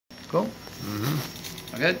Cool?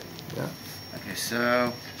 Mm-hmm. All good? Yeah. Okay,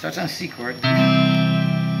 so starts on C chord.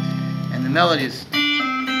 And the melody is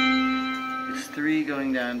 3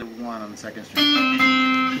 going down to 1 on the second string.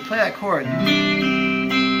 You play that chord, and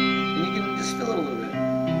you can just fill it a little bit.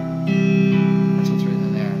 That's what's written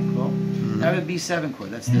in there. Cool? Now we have a B7 chord.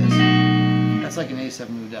 That's this. That's like an A7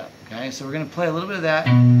 moved up. Okay, so we're going to play a little bit of that.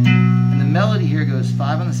 And the melody here goes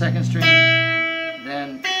 5 on the second string,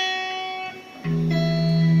 then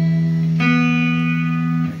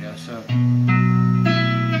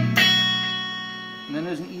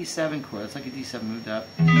E7 chord. It's like a D7 moved up.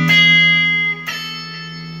 And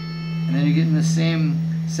then you're getting the same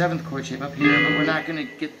 7th chord shape up here, but we're not going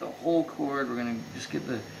to get the whole chord. We're going to just get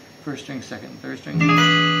the first string, second, and third string.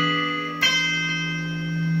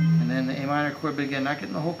 And then the A minor chord, but again, not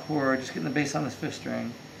getting the whole chord, just getting the bass on this 5th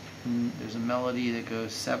string. And there's a melody that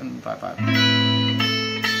goes 7, 5, 5.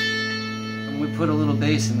 And we put a little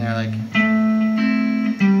bass in there, like.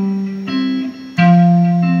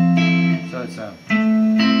 So it's a.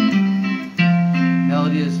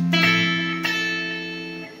 Melody is,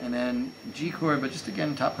 and then G chord, but just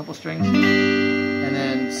again top couple strings, and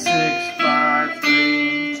then 6, 5,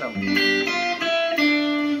 3, so.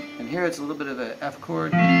 And here it's a little bit of an F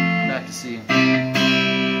chord, back to C,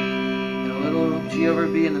 and a little G over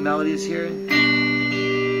B, and the melody is here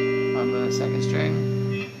on the second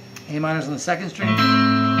string. A minor's on the second string,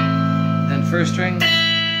 then first string,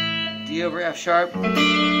 D over F sharp, and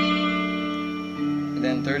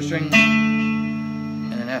then third string.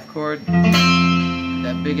 F chord,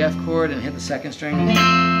 that big F chord, and hit the second string,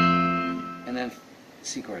 and then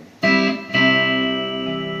C chord. So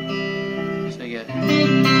you get.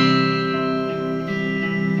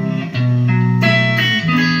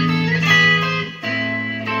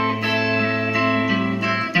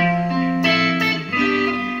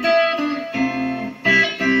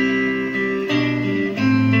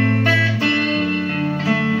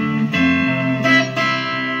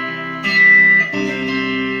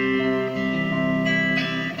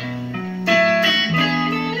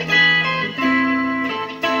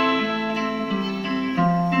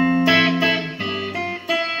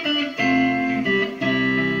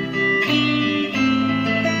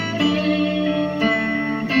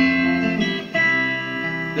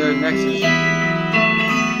 The next is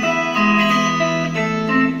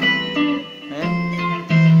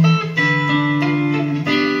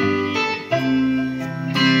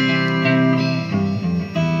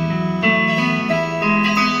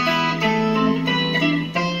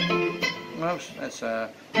oops, that's there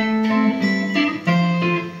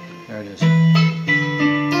it is.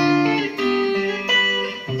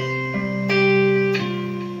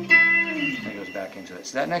 That goes back into it.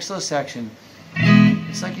 So that next little section,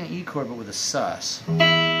 it's like an E chord but with a sus. And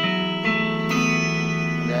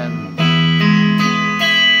then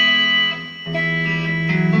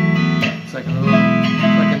it's like a little,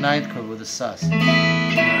 like a 9th chord with a sus.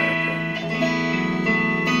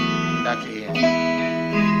 Back to E.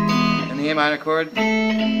 And the A minor chord,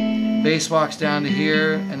 bass walks down to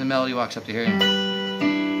here, and the melody walks up to here.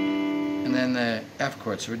 And then the F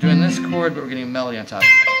chord. So we're doing this chord, but we're getting a melody on top.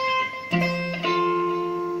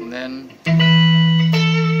 And then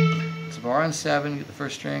bar on 7, get the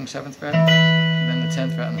first string, 7th fret, then the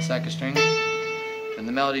 10th fret on the second string, and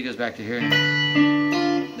the melody goes back to here.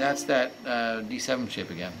 That's that D7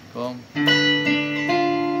 shape again. Cool.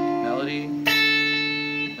 Melody,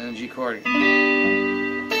 then G chord,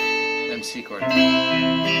 then C chord.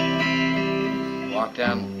 Walk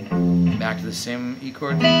down, back to the same E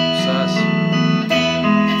chord, sus,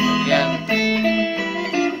 again.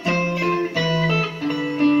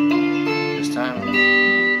 This time.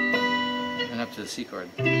 Up to the C chord.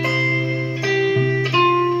 It's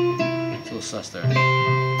a little sus there.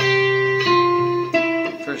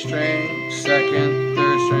 First string, second,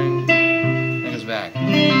 third string, then goes back.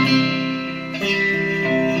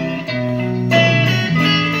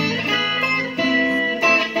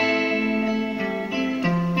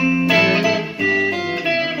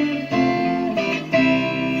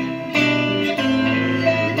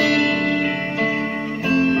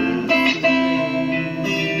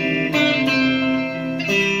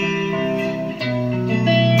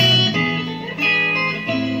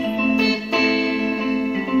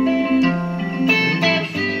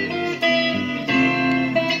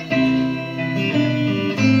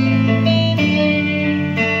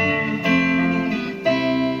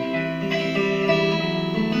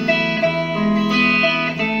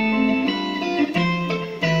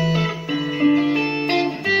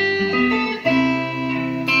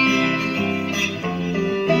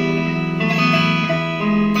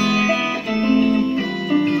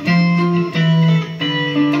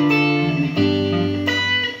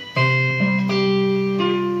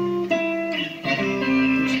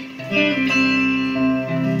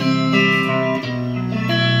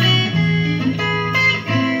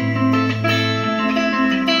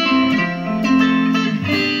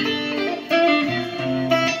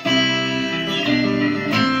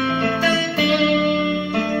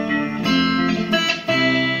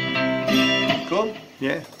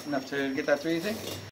 to get that through, you think?